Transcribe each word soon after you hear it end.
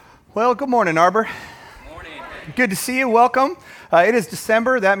Well, good morning, Arbor. Morning. Good to see you. Welcome. It is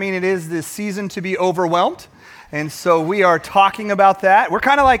December. That means it is the season to be overwhelmed. And so we are talking about that. We're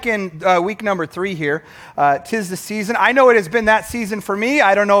kind of like in week number 3 here. 'Tis the season. I know it has been that season for me.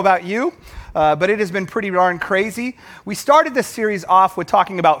 I don't know about you, but it has been pretty darn crazy. We started this series off with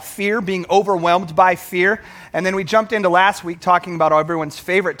talking about fear, being overwhelmed by fear. And then we jumped into last week talking about everyone's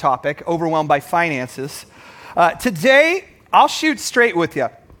favorite topic, overwhelmed by finances. Today, I'll shoot straight with you.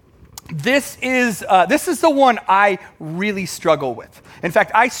 This is the one I really struggle with. In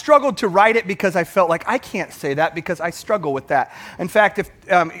fact, I struggled to write it because I felt like I can't say that because I struggle with that. In fact, if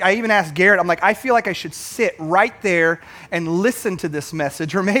I even asked Garrett, I'm like, I feel like I should sit right there and listen to this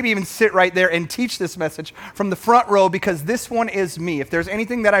message, or maybe even sit right there and teach this message from the front row because this one is me. If there's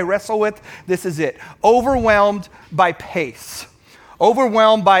anything that I wrestle with, this is it. Overwhelmed by pace.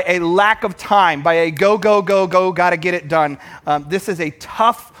 Overwhelmed by a lack of time, by a go, gotta get it done. This is a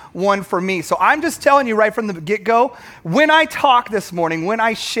tough one for me. So I'm just telling you right from the get-go, when I talk this morning, when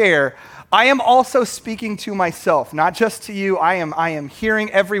I share, I am also speaking to myself, not just to you. I am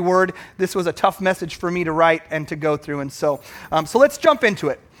hearing every word. This was a tough message for me to write and to go through. And so let's jump into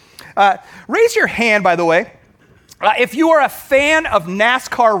it. Raise your hand, by the way, if you are a fan of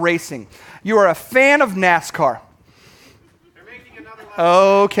NASCAR racing. You are a fan of NASCAR.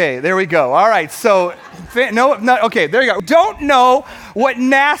 Okay, there we go. All right, so, okay, there you go. Don't know what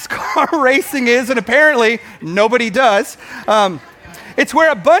NASCAR racing is, and apparently nobody does. It's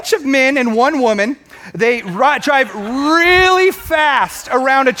where a bunch of men and one woman, they drive really fast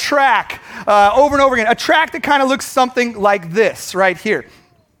around a track over and over again, a track that kind of looks something like this right here.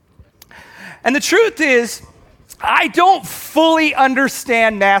 And the truth is, I don't fully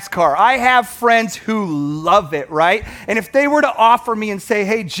understand NASCAR. I have friends who love it, right? And if they were to offer me and say,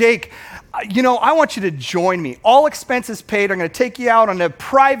 hey, Jake, I want you to join me. All expenses paid. I'm going to take you out on a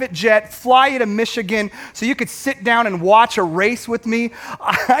private jet, fly you to Michigan so you could sit down and watch a race with me.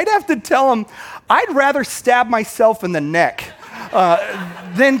 I'd have to tell them I'd rather stab myself in the neck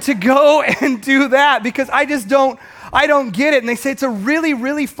than to go and do that because I don't get it. And they say it's a really,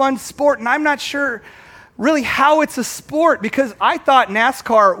 really fun sport, and I'm not sure really how it's a sport because I thought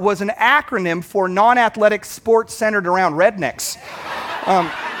NASCAR was an acronym for non-athletic sports centered around rednecks.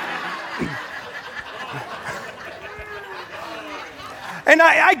 And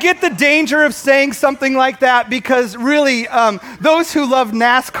I get the danger of saying something like that because really those who love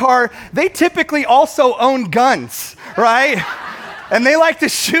NASCAR, they typically also own guns, right? And they like to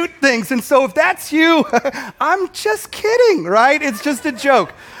shoot things. And so if that's you, I'm just kidding, right? It's just a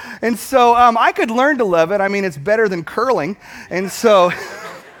joke. And so I could learn to love it. I mean, it's better than curling. And so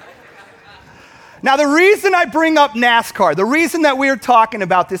now the reason I bring up NASCAR, the reason that we're talking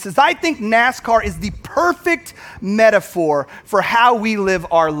about this is I think NASCAR is the perfect metaphor for how we live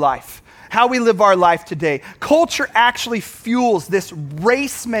our life. How we live our life today. Culture actually fuels this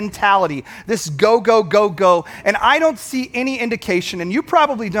race mentality, this go. And I don't see any indication, and you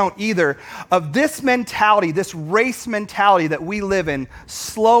probably don't either, of this mentality, this race mentality that we live in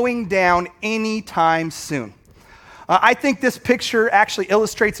slowing down anytime soon. I think this picture actually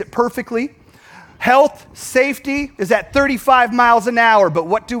illustrates it perfectly. Health, safety is at 35 miles an hour, but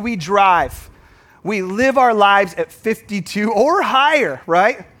what do we drive? We live our lives at 52 or higher,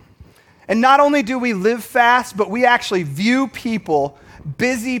 right? And not only do we live fast, but we actually view people,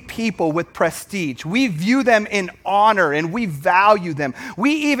 busy people with prestige. We view them in honor and we value them.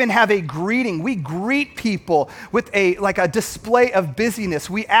 We even have a greeting. We greet people with a display of busyness.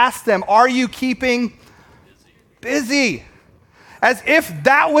 We ask them, are you keeping busy? As if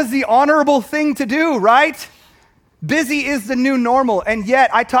that was the honorable thing to do, right? Busy is the new normal. And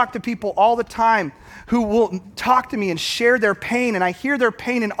yet I talk to people all the time who will talk to me and share their pain, and I hear their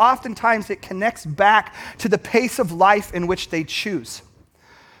pain, and oftentimes it connects back to the pace of life in which they choose.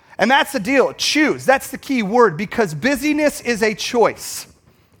 And that's the deal, choose. That's the key word, because busyness is a choice.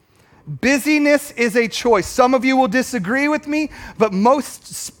 Busyness is a choice. Some of you will disagree with me, but most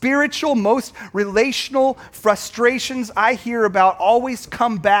spiritual, most relational frustrations I hear about always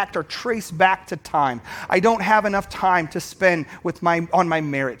come back or trace back to time. I don't have enough time to spend on my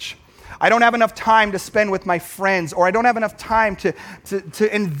marriage. I don't have enough time to spend with my friends, or I don't have enough time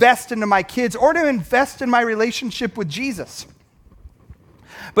to invest into my kids or to invest in my relationship with Jesus.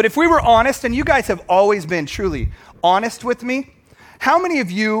 But if we were honest, and you guys have always been truly honest with me, how many of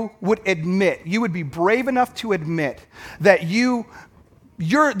you would admit, you would be brave enough to admit that the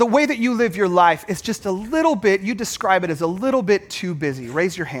way that you live your life is just a little bit, you describe it as a little bit too busy?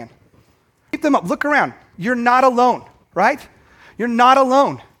 Raise your hand. Keep them up, look around. You're not alone, right? You're not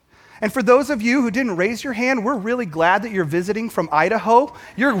alone. And for those of you who didn't raise your hand, we're really glad that you're visiting from Idaho.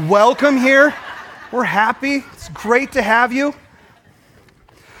 You're welcome here. We're happy. It's great to have you.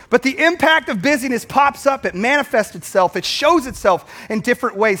 But the impact of busyness pops up, it manifests itself, it shows itself in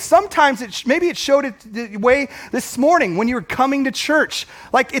different ways. Sometimes maybe it showed it the way this morning when you were coming to church.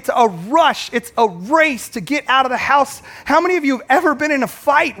 Like it's a rush, it's a race to get out of the house. How many of you have ever been in a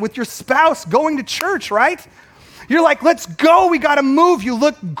fight with your spouse going to church, right? You're like, let's go, we gotta move. You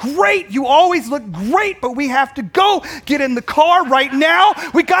look great, you always look great, but we have to go. Get in the car right now.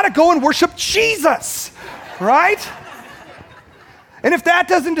 We gotta go and worship Jesus, right? And if that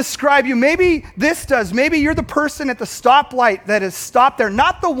doesn't describe you, maybe this does. Maybe you're the person at the stoplight that is stopped there,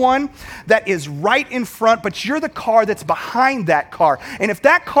 not the one that is right in front, but you're the car that's behind that car. And if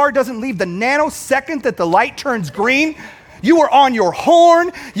that car doesn't leave the nanosecond that the light turns green, you are on your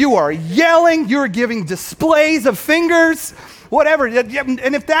horn, you are yelling, you are giving displays of fingers, whatever.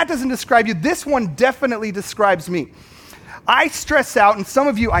 And if that doesn't describe you, this one definitely describes me. I stress out, and some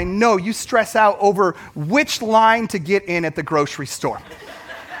of you, I know you stress out over which line to get in at the grocery store.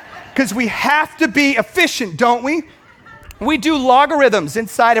 Because we have to be efficient, don't we? We do logarithms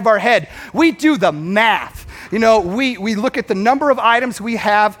inside of our head. We do the math. You know, we look at the number of items we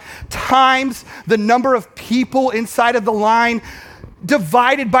have times the number of people inside of the line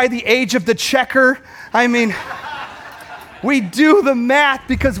divided by the age of the checker. I mean, we do the math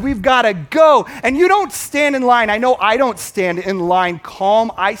because we've got to go. And you don't stand in line. I know I don't stand in line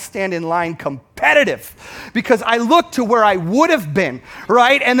calm. I stand in line competitive because I look to where I would have been,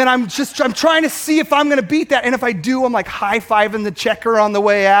 right? And then I'm trying to see if I'm going to beat that. And if I do, I'm like high-fiving the checker on the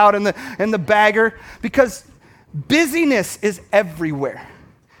way out and the bagger, because busyness is everywhere.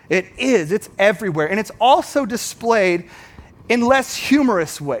 It is. It's everywhere. And it's also displayed in less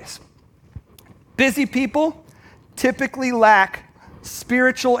humorous ways. Busy people typically lack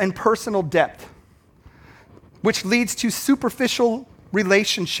spiritual and personal depth, which leads to superficial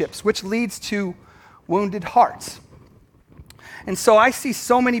relationships, which leads to wounded hearts. And so I see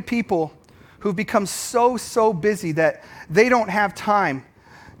so many people who've become so busy that they don't have time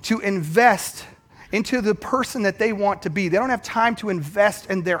to invest into the person that they want to be. They don't have time to invest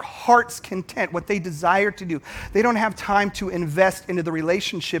in their heart's content, what they desire to do. They don't have time to invest into the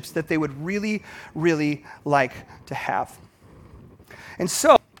relationships that they would really, really like to have. And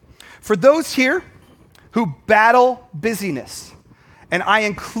so, for those here who battle busyness, and I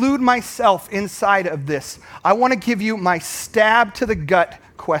include myself inside of this, I want to give you my stab to the gut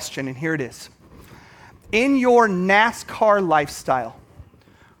question, and here it is. In your NASCAR lifestyle,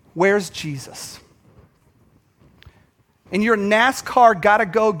 where's Jesus? In your NASCAR gotta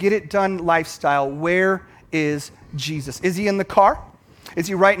go get it done lifestyle, where is Jesus? Is he in the car? Is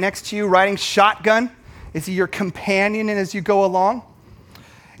he right next to you riding shotgun? Is he your companion as you go along?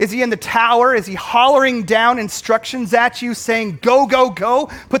 Is he in the tower? Is he hollering down instructions at you saying, go, go, go,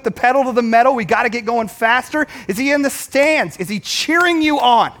 put the pedal to the metal, we gotta get going faster? Is he in the stands? Is he cheering you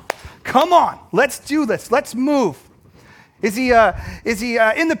on? Come on, let's do this, let's move. Is he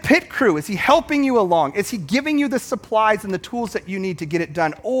in the pit crew? Is he helping you along? Is he giving you the supplies and the tools that you need to get it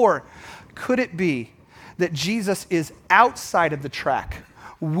done? Or could it be that Jesus is outside of the track,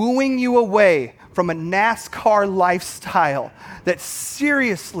 wooing you away from a NASCAR lifestyle that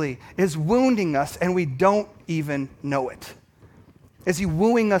seriously is wounding us and we don't even know it? Is he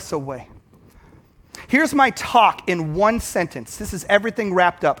wooing us away? Here's my talk in one sentence. This is everything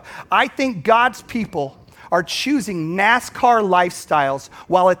wrapped up. I think God's people are choosing NASCAR lifestyles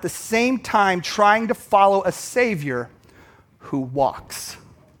while at the same time trying to follow a Savior who walks.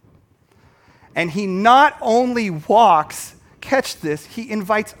 And he not only walks, catch this, he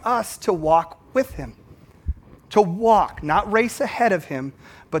invites us to walk with him. To walk, not race ahead of him,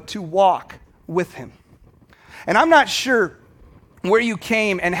 but to walk with him. And I'm not sure where you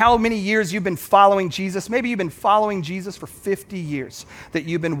came and how many years you've been following Jesus. Maybe you've been following Jesus for 50 years that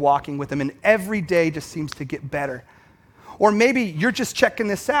you've been walking with him, and every day just seems to get better. Or maybe you're just checking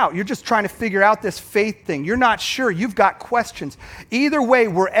this out. You're just trying to figure out this faith thing. You're not sure. You've got questions. Either way,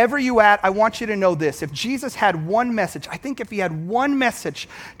 wherever you're at, I want you to know this. If Jesus had one message, I think if he had one message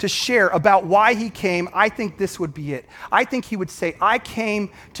to share about why he came, I think this would be it. I think he would say, I came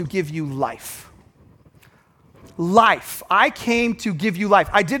to give you life. Life. I came to give you life.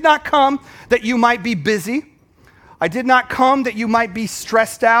 I did not come that you might be busy. I did not come that you might be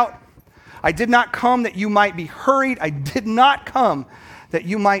stressed out. I did not come that you might be hurried. I did not come that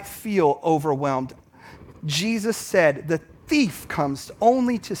you might feel overwhelmed. Jesus said, the thief comes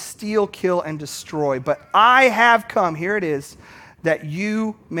only to steal, kill, and destroy. But I have come, here it is, that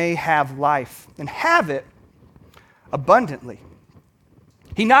you may have life and have it abundantly.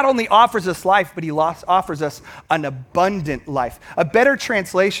 He not only offers us life, but he offers us an abundant life. A better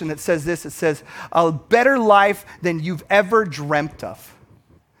translation that says this, it says, a better life than you've ever dreamt of.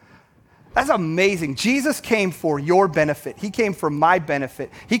 That's amazing. Jesus came for your benefit. He came for my benefit.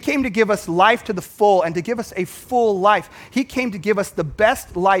 He came to give us life to the full and to give us a full life. He came to give us the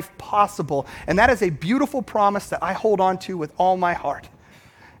best life possible. And that is a beautiful promise that I hold on to with all my heart.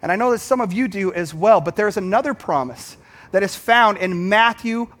 And I know that some of you do as well, but there's another promise that is found in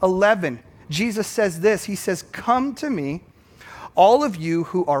Matthew 11. Jesus says this, he says, "Come to me, all of you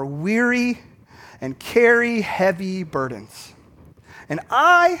who are weary and carry heavy burdens, and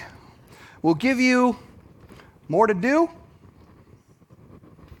I will give you more to do.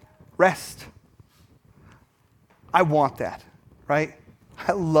 Rest." I want that, right?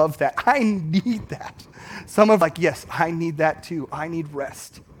 I love that. I need that. Some are like, yes, I need that too. I need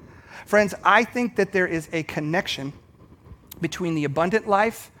rest. Friends, I think that there is a connection between the abundant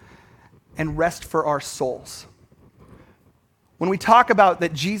life and rest for our souls. When we talk about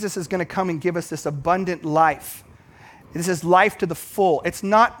that Jesus is going to come and give us this abundant life, this is life to the full. It's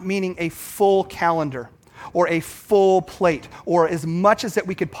not meaning a full calendar or a full plate or as much as that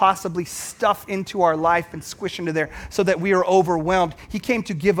we could possibly stuff into our life and squish into there so that we are overwhelmed. He came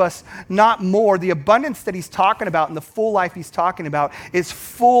to give us not more. The abundance that he's talking about and the full life he's talking about is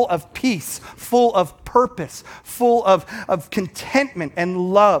full of peace, full of purpose, full of contentment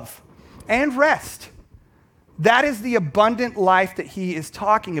and love and rest. That is the abundant life that he is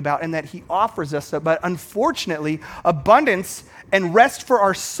talking about and that he offers us. But unfortunately, abundance and rest for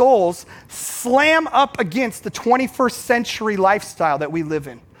our souls slam up against the 21st century lifestyle that we live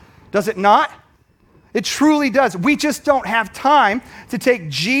in. Does it not? It truly does. We just don't have time to take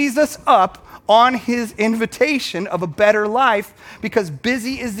Jesus up on his invitation of a better life because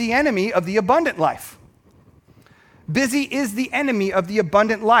busy is the enemy of the abundant life. Busy is the enemy of the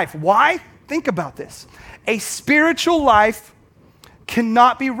abundant life. Why? Think about this. A spiritual life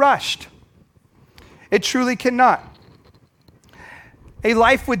cannot be rushed. It truly cannot. A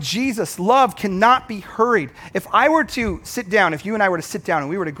life with Jesus, love, cannot be hurried. If I were to sit down, if you and I were to sit down and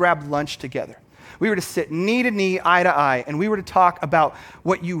we were to grab lunch together, we were to sit knee to knee, eye to eye, and we were to talk about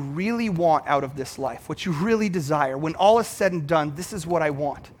what you really want out of this life, what you really desire. When all is said and done, this is what I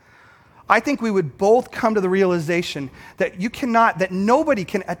want. I think we would both come to the realization that that nobody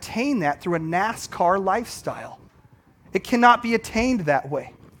can attain that through a NASCAR lifestyle. It cannot be attained that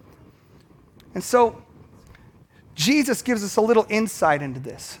way. And so, Jesus gives us a little insight into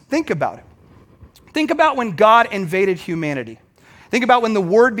this. Think about it. Think about when God invaded humanity. Think about when the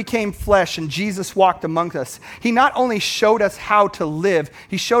Word became flesh and Jesus walked among us. He not only showed us how to live,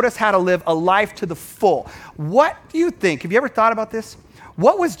 he showed us how to live a life to the full. What do you think? Have you ever thought about this?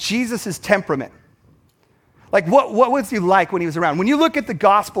 What was Jesus' temperament? Like, what was he like when he was around? When you look at the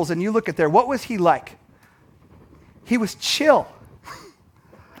Gospels and you look at there, what was he like? He was chill.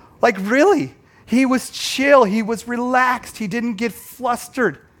 Like, really? He was chill. He was relaxed. He didn't get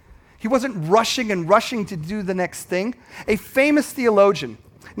flustered. He wasn't rushing to do the next thing. A famous theologian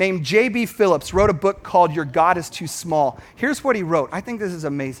named J.B. Phillips wrote a book called Your God is Too Small. Here's what he wrote. I think this is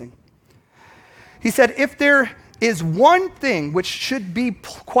amazing. He said, if there is one thing which should be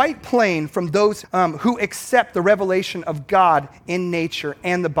quite plain from those who accept the revelation of God in nature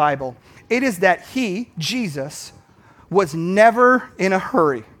and the Bible, it is that he, Jesus, was never in a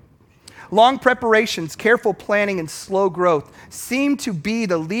hurry. Long preparations, careful planning, and slow growth seem to be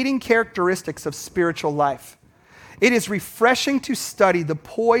the leading characteristics of spiritual life. It is refreshing to study the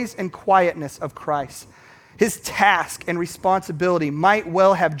poise and quietness of Christ. His task and responsibility might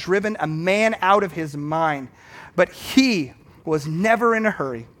well have driven a man out of his mind, but he was never in a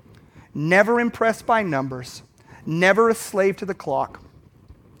hurry, never impressed by numbers, never a slave to the clock.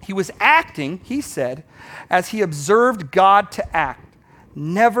 He was acting, he said, as he observed God to act,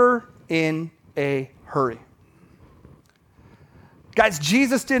 never in a hurry. Guys,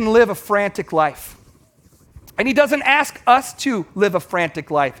 Jesus didn't live a frantic life. And he doesn't ask us to live a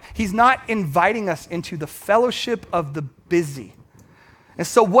frantic life. He's not inviting us into the fellowship of the busy. And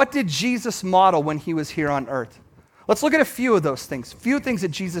so what did Jesus model when he was here on earth? Let's look at a few of those things, few things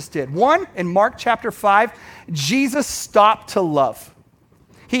that Jesus did. One, in Mark chapter 5, Jesus stopped to love.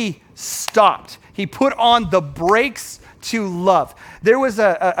 He stopped. He put on the brakes to love. There was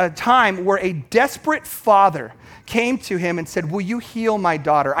a time where a desperate father came to him and said, will you heal my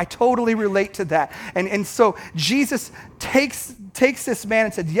daughter? I totally relate to that. And so Jesus takes this man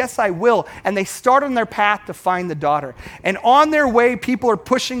and said, yes, I will. And they start on their path to find the daughter. And on their way, people are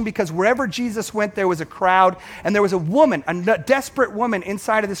pushing because wherever Jesus went, there was a crowd. And there was a woman, a desperate woman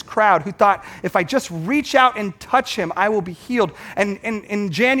inside of this crowd who thought, if I just reach out and touch him, I will be healed. And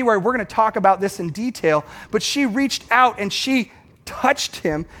in January, we're going to talk about this in detail. But she reached out and she touched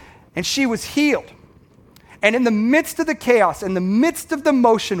him and she was healed. And in the midst of the chaos, in the midst of the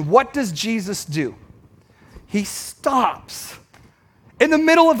motion, what does Jesus do? He stops. In the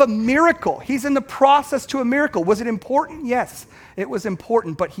middle of a miracle. He's in the process to a miracle. Was it important? Yes, it was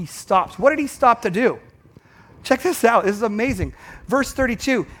important, but he stops. What did he stop to do? Check this out. This is amazing. Verse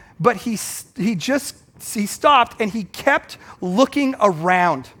 32, but he stopped and he kept looking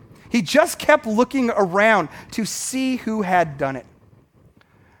around. He just kept looking around to see who had done it.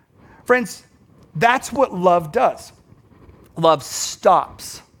 Friends, that's what love does. Love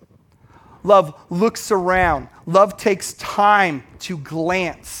stops. Love looks around. Love takes time to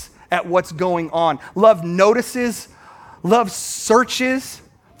glance at what's going on. Love notices. Love searches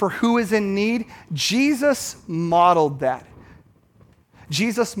for who is in need. Jesus modeled that.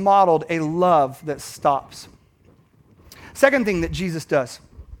 Jesus modeled a love that stops. Second thing that Jesus does.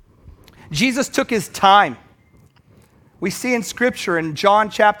 Jesus took his time. We see in Scripture in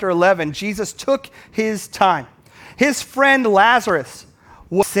John chapter 11, Jesus took his time. His friend Lazarus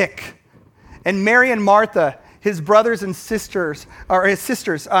was sick. And Mary and Martha, his brothers and sisters, or his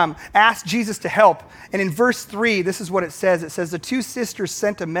sisters, asked Jesus to help. And in verse 3, this is what it says. It says, the two sisters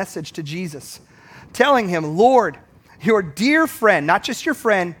sent a message to Jesus, telling him, Lord, your dear friend, not just your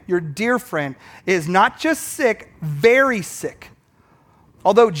friend, your dear friend, is not just sick, very sick.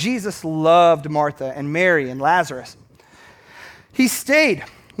 Although Jesus loved Martha and Mary and Lazarus, he stayed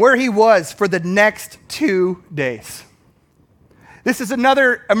where he was for the next 2 days. This is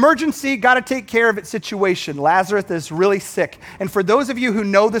another emergency, got to take care of it situation. Lazarus is really sick. And for those of you who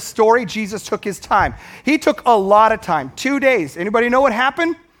know the story, Jesus took his time. He took a lot of time, 2 days. Anybody know what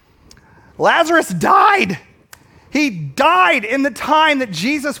happened? Lazarus died. He died in the time that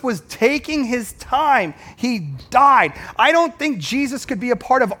Jesus was taking his time. He died. I don't think Jesus could be a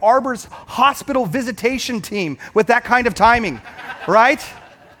part of Arbor's hospital visitation team with that kind of timing, right?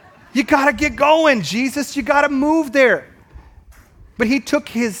 You got to get going, Jesus. You got to move there. But he took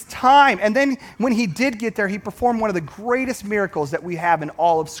his time. And then when he did get there, he performed one of the greatest miracles that we have in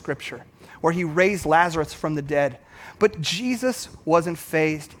all of Scripture, where he raised Lazarus from the dead. But Jesus wasn't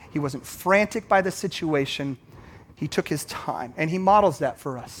fazed. He wasn't frantic by the situation. He took his time, and he models that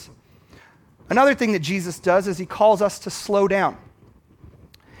for us. Another thing that Jesus does is he calls us to slow down.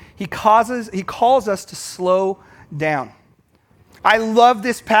 He calls us to slow down. I love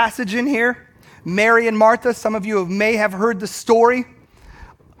this passage in here. Mary and Martha, some of you may have heard the story.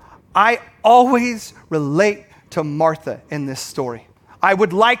 I always relate to Martha in this story. I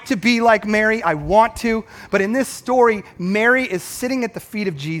would like to be like Mary. I want to. But in this story, Mary is sitting at the feet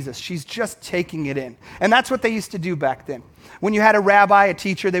of Jesus. She's just taking it in. And that's what they used to do back then. When you had a rabbi, a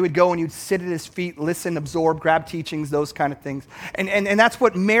teacher, they would go and you'd sit at his feet, listen, absorb, grab teachings, those kind of things. And that's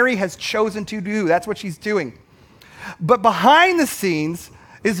what Mary has chosen to do. That's what she's doing. But behind the scenes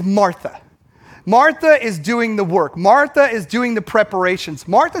is Martha. Martha is doing the work. Martha is doing the preparations.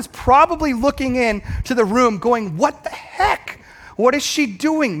 Martha's probably looking in to the room going, what the heck? What is she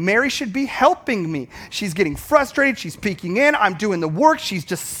doing? Mary should be helping me. She's getting frustrated. She's peeking in. I'm doing the work. She's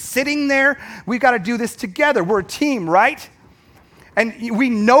just sitting there. We've got to do this together. We're a team, right? And we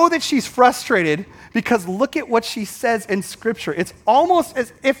know that she's frustrated because look at what she says in Scripture. It's almost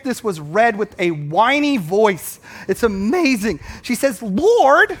as if this was read with a whiny voice. It's amazing. She says,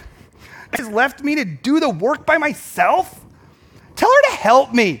 Lord, has left me to do the work by myself? Tell her to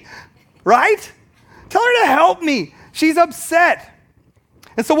help me, right? Tell her to help me. She's upset.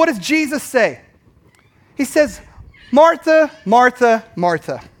 And so what does Jesus say? He says, Martha, Martha,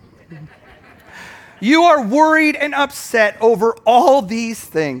 Martha. You are worried and upset over all these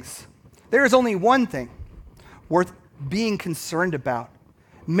things. There is only one thing worth being concerned about.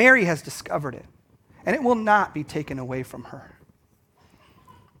 Mary has discovered it, and it will not be taken away from her.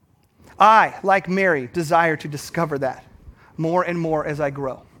 I, like Mary, desire to discover that more and more as I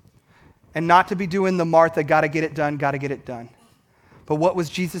grow. And not to be doing the Martha, got to get it done. But what was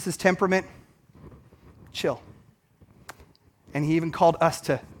Jesus' temperament? Chill. And he even called us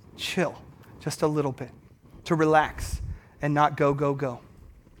to chill just a little bit, to relax and not go.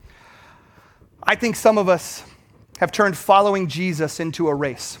 I think some of us have turned following Jesus into a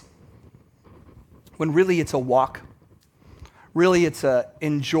race, when really it's a walk. Really, it's a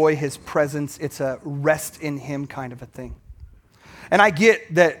enjoy his presence. It's a rest in him kind of a thing. And I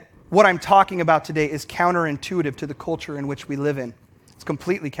get that what I'm talking about today is counterintuitive to the culture in which we live in. It's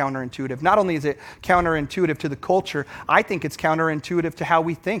completely counterintuitive. Not only is it counterintuitive to the culture, I think it's counterintuitive to how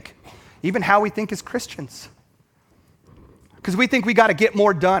we think, even how we think as Christians. Because we think we got to get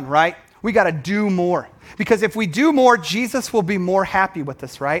more done, right? We got to do more. Because if we do more, Jesus will be more happy with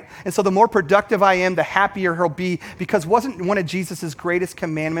us, right? And so the more productive I am, the happier he'll be. Because wasn't one of Jesus' greatest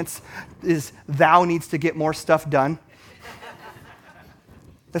commandments is thou needs to get more stuff done?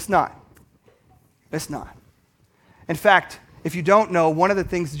 It's not. It's not. In fact, if you don't know, one of the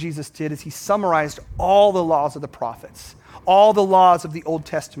things Jesus did is he summarized all the laws of the prophets, all the laws of the Old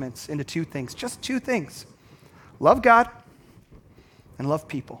Testament into two things, just two things. Love God and love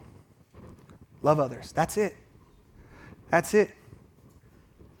people. Love others. That's it. That's it.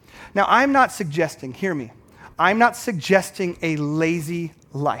 Now, I'm not suggesting, hear me, I'm not suggesting a lazy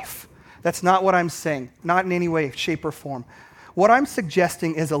life. That's not what I'm saying, not in any way, shape, or form. What I'm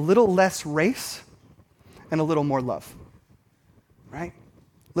suggesting is a little less race and a little more love, right?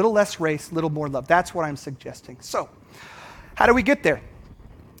 Little less race, little more love. That's what I'm suggesting. So, how do we get there,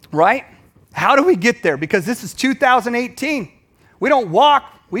 right? How do we get there? Because this is 2018. We don't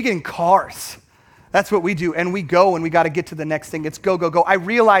walk, we get in cars. That's what we do, and we go, and we got to get to the next thing. It's go, go, go. I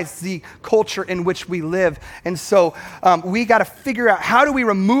realize the culture in which we live, and so we got to figure out how do we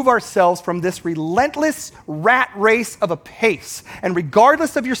remove ourselves from this relentless rat race of a pace. And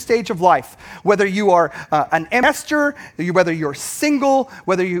regardless of your stage of life, whether you are an investor, whether you're single,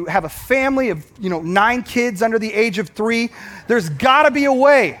 whether you have a family of 9 kids under the age of 3, there's got to be a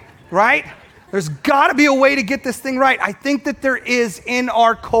way, right? There's got to be a way to get this thing right. I think that there is in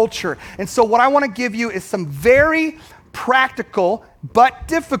our culture. And so what I want to give you is some very practical but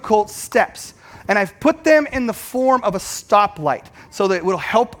difficult steps. And I've put them in the form of a stoplight so that it will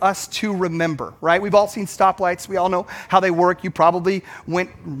help us to remember, right? We've all seen stoplights. We all know how they work. You probably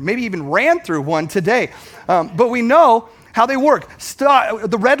maybe even ran through one today. But we know how they work.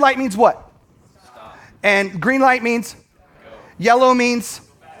 The red light means what? Stop. And green light means? Go. Yellow means?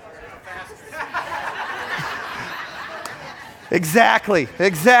 Exactly.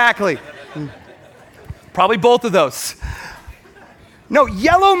 Probably both of those. No,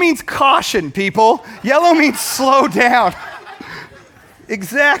 yellow means caution, people. Yellow means slow down.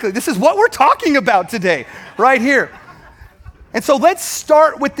 Exactly. This is what we're talking about today, right here. And so let's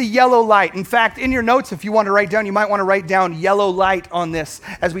start with the yellow light. In fact, in your notes, if you want to write down, you might want to write down yellow light on this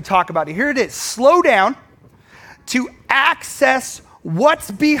as we talk about it. Here it is. Slow down to access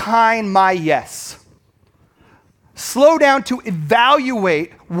what's behind my yes. Slow down to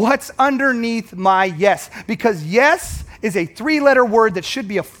evaluate what's underneath my yes. Because yes is a 3-letter word that should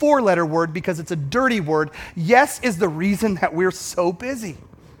be a 4-letter word because it's a dirty word. Yes is the reason that we're so busy.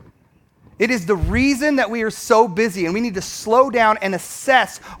 It is the reason that we are so busy, and we need to slow down and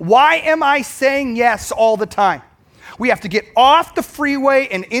assess, why am I saying yes all the time? We have to get off the freeway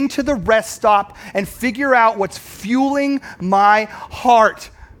and into the rest stop and figure out what's fueling my heart.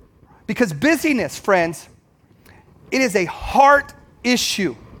 Because busyness, friends, it is a heart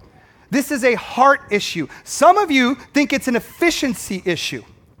issue. This is a heart issue. Some of you think it's an efficiency issue.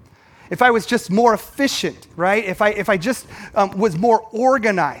 If I was just more efficient, right? If I just was more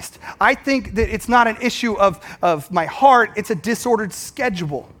organized. I think that it's not an issue of my heart, it's a disordered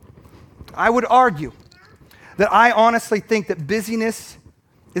schedule. I would argue that I honestly think that busyness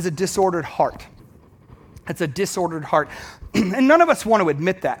is a disordered heart. It's a disordered heart. And none of us want to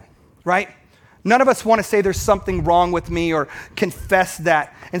admit that, right? None of us want to say there's something wrong with me or confess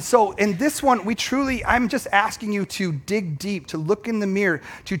that. And so in this one, I'm just asking you to dig deep, to look in the mirror,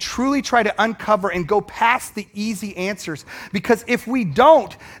 to truly try to uncover and go past the easy answers. Because if we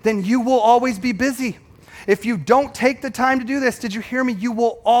don't, then you will always be busy. If you don't take the time to do this, did you hear me? You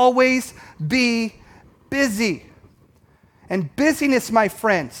will always be busy. And busyness, my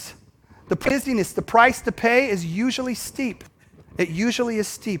friends, the price to pay is usually steep. It usually is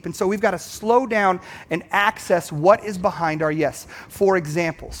steep. And so we've got to slow down and access what is behind our yes. For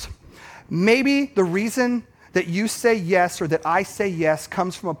examples, maybe the reason that you say yes or that I say yes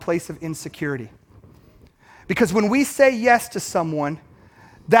comes from a place of insecurity. Because when we say yes to someone,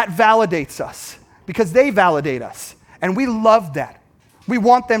 that validates us because they validate us. And we love that. We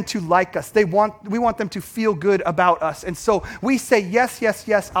want them to like us. We want them to feel good about us. And so we say, yes, yes,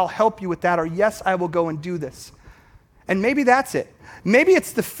 yes, I'll help you with that. Or yes, I will go and do this. And maybe that's it. Maybe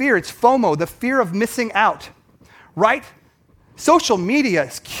it's the fear, it's FOMO, the fear of missing out, right? Social media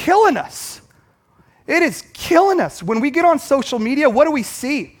is killing us. It is killing us. When we get on social media, what do we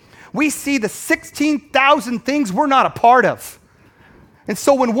see? We see the 16,000 things we're not a part of. And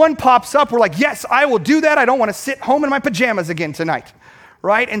so when one pops up, we're like, yes, I will do that. I don't want to sit home in my pajamas again tonight,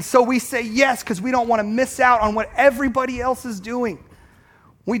 right? And so we say yes because we don't want to miss out on what everybody else is doing.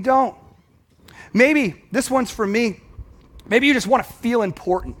 We don't. Maybe this one's for me. Maybe you just want to feel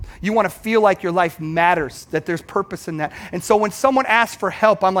important. You want to feel like your life matters, that there's purpose in that. And so when someone asks for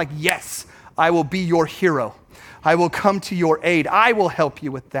help, I'm like, yes, I will be your hero. I will come to your aid. I will help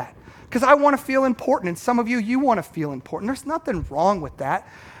you with that. Because I want to feel important. And some of you, you want to feel important. There's nothing wrong with that.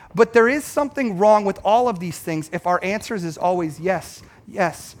 But there is something wrong with all of these things if our answers is always yes,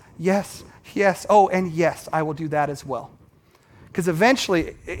 yes, yes, yes. Oh, and yes, I will do that as well. Because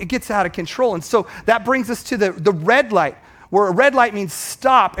eventually it gets out of control. And so that brings us to the red light, where a red light means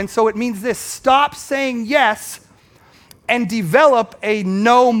stop. And so it means this: stop saying yes and develop a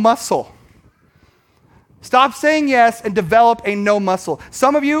no muscle. Stop saying yes and develop a no muscle.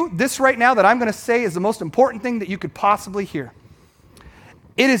 Some of you, this right now that I'm going to say is the most important thing that you could possibly hear.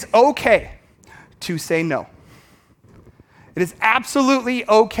 It is okay to say no. It is absolutely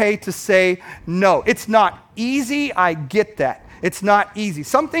okay to say no. It's not easy, I get that. It's not easy.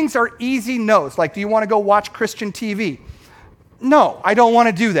 Some things are easy no's, like, do you want to go watch Christian TV? No, I don't want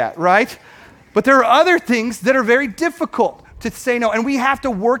to do that, right? But there are other things that are very difficult to say no, and we have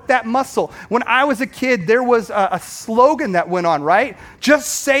to work that muscle. When I was a kid, there was a slogan that went on, right?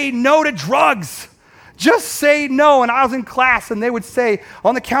 Just say no to drugs. Just say no. And I was in class, and they would say,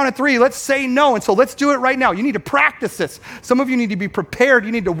 on the count of 3, let's say no. And so let's do it right now. You need to practice this. Some of you need to be prepared.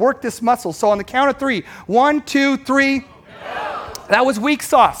 You need to work this muscle. So on the count of 3, 1, 2, 3. No. That was weak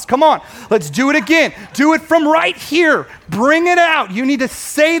sauce. Come on. Let's do it again. Do it from right here. Bring it out. You need to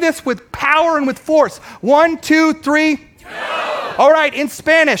say this with power and with force. 1, 2, 3. No. All right, in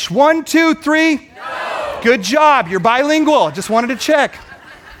Spanish. 1, 2, 3. No. Good job. You're bilingual. Just wanted to check.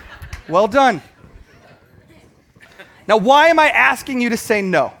 Well done. Now, why am I asking you to say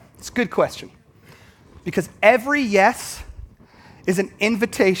no? It's a good question. Because every yes is an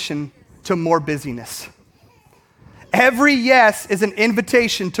invitation to more busyness. Every yes is an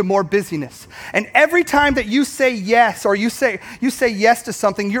invitation to more busyness. And every time that you say yes, or you say yes to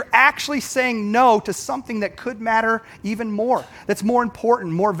something, you're actually saying no to something that could matter even more, that's more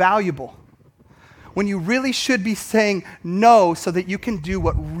important, more valuable. When you really should be saying no so that you can do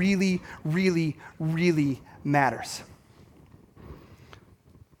what really, really, really matters.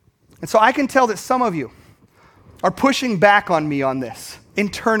 And so I can tell that some of you are pushing back on me on this.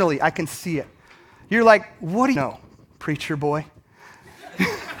 Internally, I can see it. You're like, what do you know, preacher boy?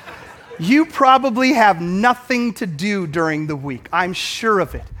 You probably have nothing to do during the week. I'm sure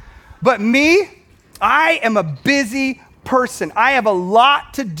of it. But me, I am a busy person. I have a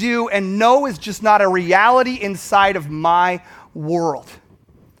lot to do, and no is just not a reality inside of my world.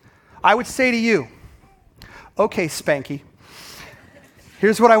 I would say to you, okay, Spanky,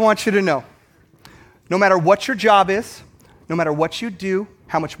 here's what I want you to know. No matter what your job is, no matter what you do,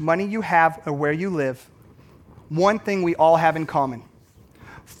 how much money you have, or where you live, one thing we all have in common: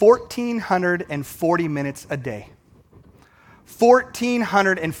 1,440 minutes a day.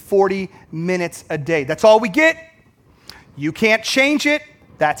 1,440 minutes a day. That's all we get. You can't change it.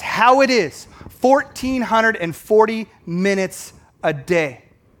 That's how it is. 1,440 minutes a day.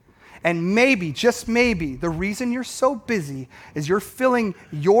 And maybe, just maybe, the reason you're so busy is you're filling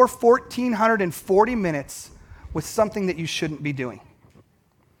your 1,440 minutes with something that you shouldn't be doing.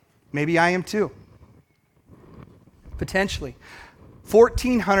 Maybe I am too. Potentially.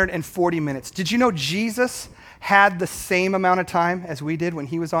 1,440 minutes. Did you know Jesus had the same amount of time as we did when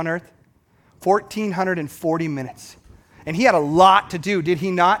he was on earth? 1,440 minutes. And he had a lot to do, did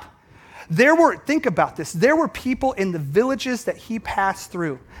he not? Think about this, there were people in the villages that he passed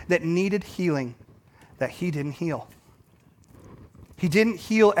through that needed healing that he didn't heal. He didn't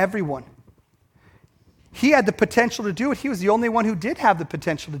heal everyone. He had the potential to do it. He was the only one who did have the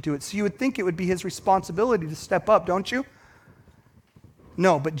potential to do it. So you would think it would be his responsibility to step up, don't you?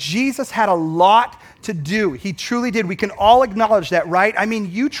 No, but Jesus had a lot to do. He truly did. We can all acknowledge that, right? I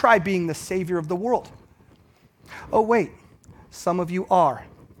mean, you try being the Savior of the world. Oh, wait, some of you are.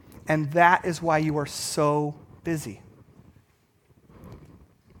 And that is why you are so busy.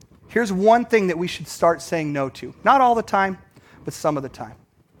 Here's one thing that we should start saying no to. Not all the time, but some of the time.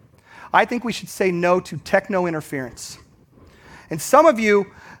 I think we should say no to techno interference. And some of you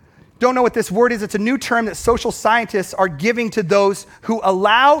don't know what this word is. It's a new term that social scientists are giving to those who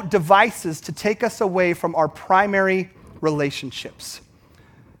allow devices to take us away from our primary relationships.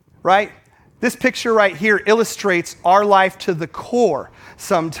 Right? This picture right here illustrates our life to the core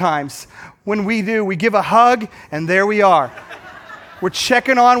sometimes. When we give a hug, and there we are. We're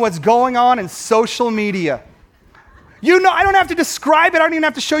checking on what's going on in social media. You know, I don't have to describe it. I don't even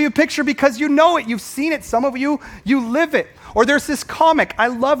have to show you a picture because you know it. You've seen it. Some of you, you live it. Or there's this comic. I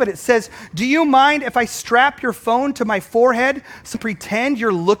love it. It says, do you mind if I strap your phone to my forehead so pretend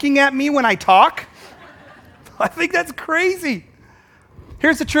you're looking at me when I talk? I think that's crazy.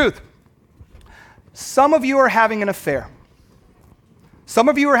 Here's the truth. Some of you are having an affair. Some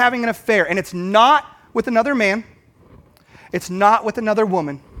of you are having an affair, and it's not with another man. It's not with another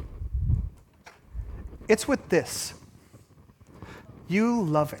woman. It's with this. You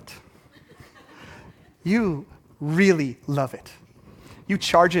love it. You really love it. You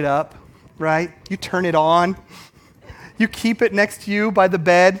charge it up, right? You turn it on. You keep it next to you by the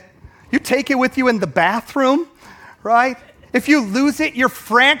bed. You take it with you in the bathroom, right? If you lose it, you're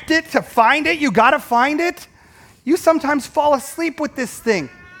frantic to find it. You got to find it. You sometimes fall asleep with this thing.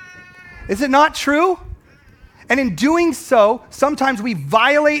 Is it not true? And in doing so, sometimes we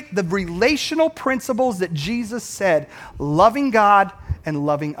violate the relational principles that Jesus said, loving God and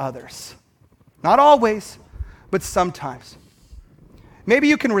loving others. Not always, but sometimes. Maybe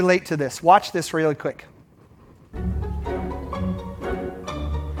you can relate to this. Watch this really quick.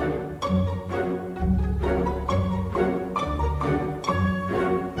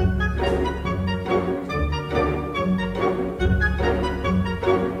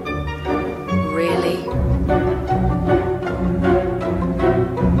 Really?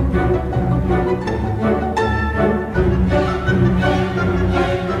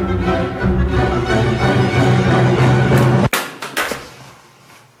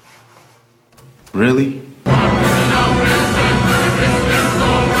 Really? Really?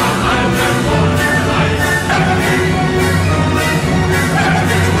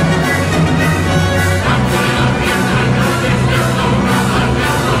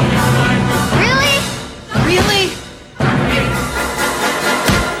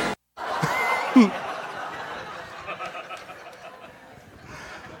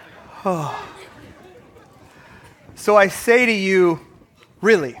 So I say to you,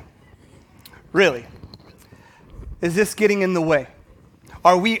 really? Really? Is this getting in the way?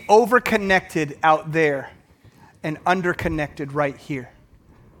 Are we overconnected out there and underconnected right here?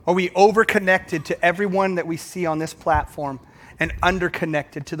 Are we overconnected to everyone that we see on this platform and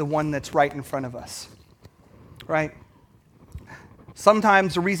underconnected to the one that's right in front of us? Right?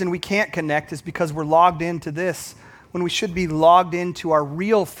 Sometimes the reason we can't connect is because we're logged into this when we should be logged into our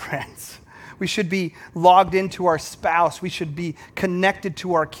real friends. We should be logged into our spouse. We should be connected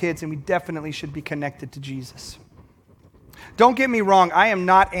to our kids, and we definitely should be connected to Jesus. Don't get me wrong, I am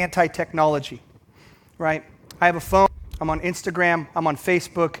not anti-technology, right? I have a phone, I'm on Instagram, I'm on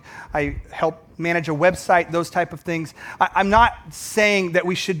Facebook, I help manage a website, those type of things. I'm not saying that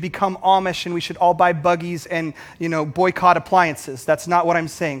we should become Amish and we should all buy buggies and, boycott appliances. That's not what I'm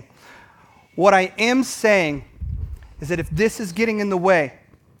saying. What I am saying is that if this is getting in the way,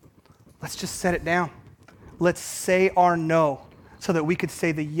 let's just set it down. Let's say our no so that we could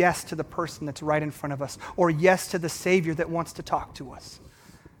say the yes to the person that's right in front of us or yes to the Savior that wants to talk to us.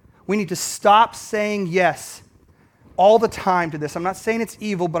 We need to stop saying yes all the time to this. I'm not saying it's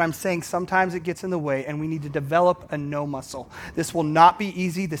evil, but I'm saying sometimes it gets in the way and we need to develop a no muscle. This will not be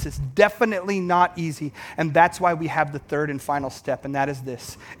easy. This is definitely not easy. And that's why we have the third and final step, and that is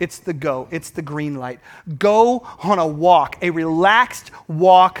this. It's the go. It's the green light. Go on a walk, a relaxed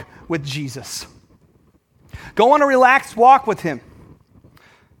walk with Jesus. Go on a relaxed walk with him.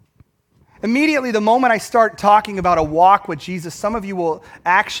 Immediately, the moment I start talking about a walk with Jesus, some of you will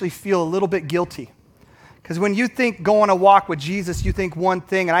actually feel a little bit guilty. Because when you think go on a walk with Jesus, you think one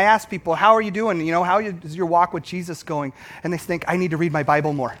thing. And I ask people, how are you doing? How is your walk with Jesus going? And they think, I need to read my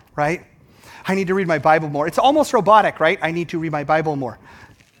Bible more, right? I need to read my Bible more. It's almost robotic, right? I need to read my Bible more.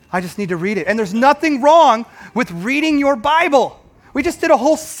 I just need to read it. And there's nothing wrong with reading your Bible. We just did a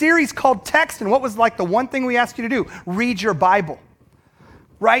whole series called Text, and what was like the one thing we asked you to do? Read your Bible.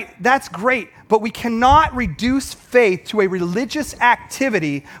 Right? That's great, but we cannot reduce faith to a religious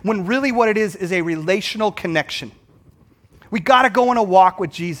activity when really what it is a relational connection. We got to go on a walk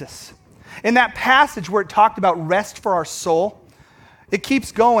with Jesus. In that passage where it talked about rest for our soul, it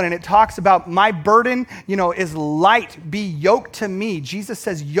keeps going and it talks about my burden, is light. Be yoked to me. Jesus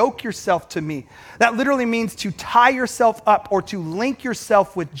says, yoke yourself to me. That literally means to tie yourself up or to link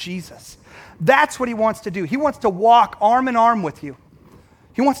yourself with Jesus. That's what he wants to do. He wants to walk arm in arm with you.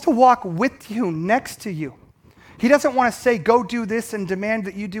 He wants to walk with you, next to you. He doesn't want to say, go do this and demand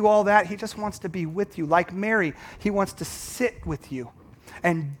that you do all that. He just wants to be with you. Like Mary, he wants to sit with you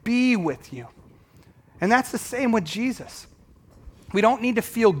and be with you. And that's the same with Jesus. We don't need to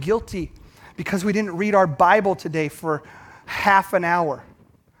feel guilty because we didn't read our Bible today for half an hour.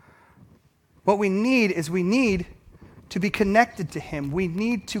 What we need is to be connected to him. We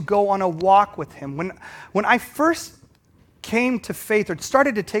need to go on a walk with him. When I first came to faith or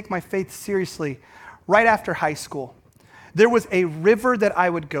started to take my faith seriously right after high school, there was a river that I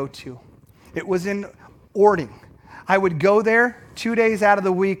would go to. It was in Ording. I would go there 2 days out of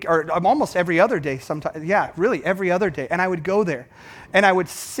the week, or almost every other day sometimes. Yeah, really, every other day. And I would go there, and I would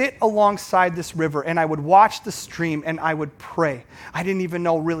sit alongside this river, and I would watch the stream, and I would pray. I didn't even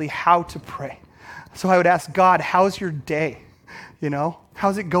know really how to pray. So I would ask God, how's your day? You know,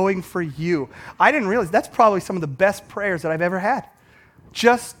 how's it going for you? I didn't realize that's probably some of the best prayers that I've ever had.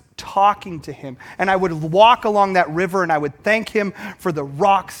 Just talking to him. And I would walk along that river and I would thank him for the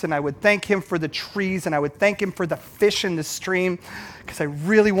rocks and I would thank him for the trees and I would thank him for the fish in the stream because I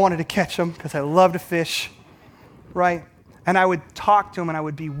really wanted to catch them because I love to fish, right? And I would talk to him and I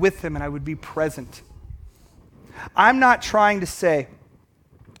would be with him and I would be present. I'm not trying to say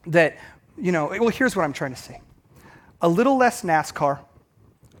that, well, here's what I'm trying to say. A little less NASCAR,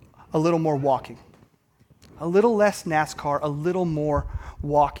 a little more walking. A little less NASCAR, a little more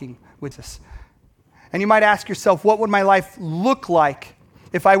walking with us. And you might ask yourself, what would my life look like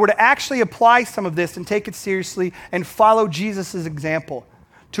if I were to actually apply some of this and take it seriously and follow Jesus' example,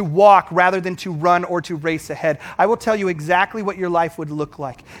 to walk rather than to run or to race ahead? I will tell you exactly what your life would look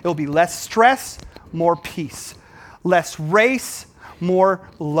like. It will be less stress, more peace. Less race, more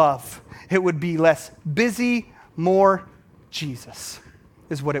love. It would be less busy, more Jesus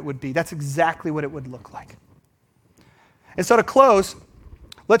is what it would be. That's exactly what it would look like. And so to close,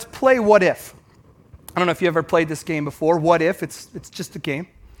 let's play What If. I don't know if you ever played this game before. What if? It's just a game.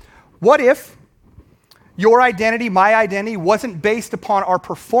 What if your identity, my identity, wasn't based upon our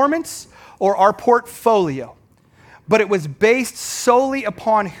performance or our portfolio, but it was based solely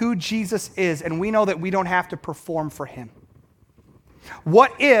upon who Jesus is, and we know that we don't have to perform for him?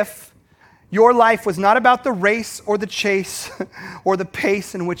 What if your life was not about the race or the chase or the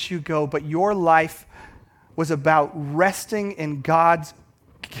pace in which you go, but your life was about resting in God's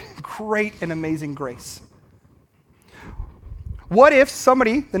great and amazing grace? What if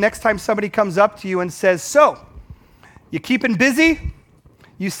the next time somebody comes up to you and says, "So, you keeping busy?"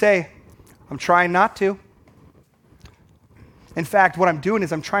 You say, "I'm trying not to. In fact, what I'm doing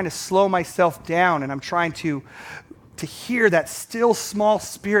is I'm trying to slow myself down and I'm trying to hear that still small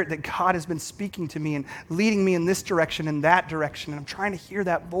spirit that God has been speaking to me and leading me in this direction and that direction, and I'm trying to hear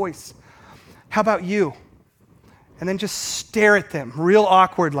that voice. How about you?" And then just stare at them, real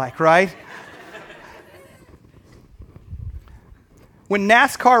awkward like, right? When a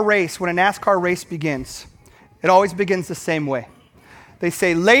NASCAR race begins, it always begins the same way. They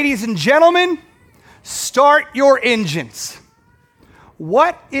say, "Ladies and gentlemen, start your engines."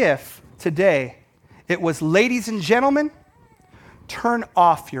 What if today it was, "Ladies and gentlemen, turn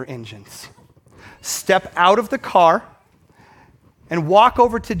off your engines. Step out of the car and walk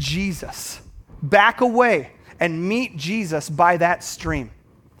over to Jesus. Back away and meet Jesus by that stream."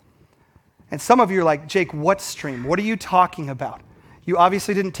 And some of you are like, "Jake, what stream? What are you talking about? You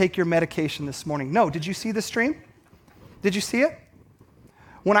obviously didn't take your medication this morning." No, did you see the stream? Did you see it?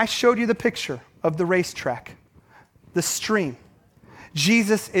 When I showed you the picture of the racetrack, the stream,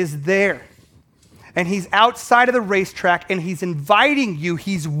 Jesus is there. And he's outside of the racetrack and he's inviting you,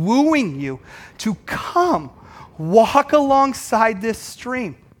 he's wooing you to come walk alongside this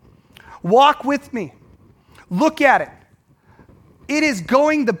stream. Walk with me. Look at it. It is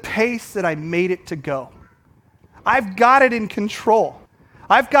going the pace that I made it to go. I've got it in control.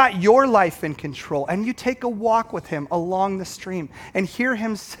 I've got your life in control. And you take a walk with him along the stream and hear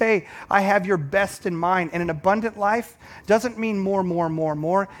him say, "I have your best in mind." And an abundant life doesn't mean more.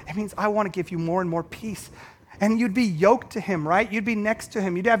 It means I want to give you more and more peace. And you'd be yoked to him, right? You'd be next to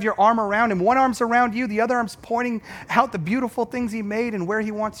him. You'd have your arm around him. One arm's around you, the other arm's pointing out the beautiful things he made and where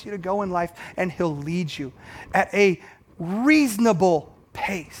he wants you to go in life. And he'll lead you at a reasonable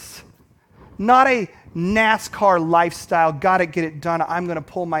pace. Not a NASCAR lifestyle, gotta get it done, I'm gonna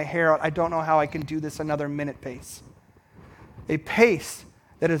pull my hair out, I don't know how I can do this another minute pace. A pace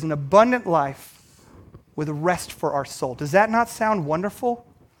that is an abundant life with rest for our soul. Does that not sound wonderful?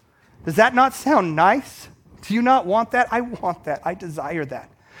 Does that not sound nice? Do you not want that? I want that. I desire that.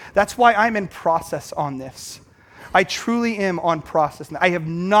 That's why I'm in process on this. I truly am on process. I have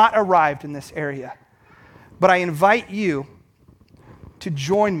not arrived in this area, but I invite you to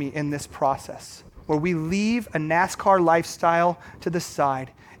join me in this process where we leave a NASCAR lifestyle to the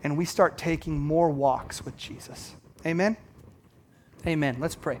side and we start taking more walks with Jesus. Amen? Amen.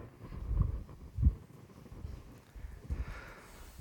 Let's pray.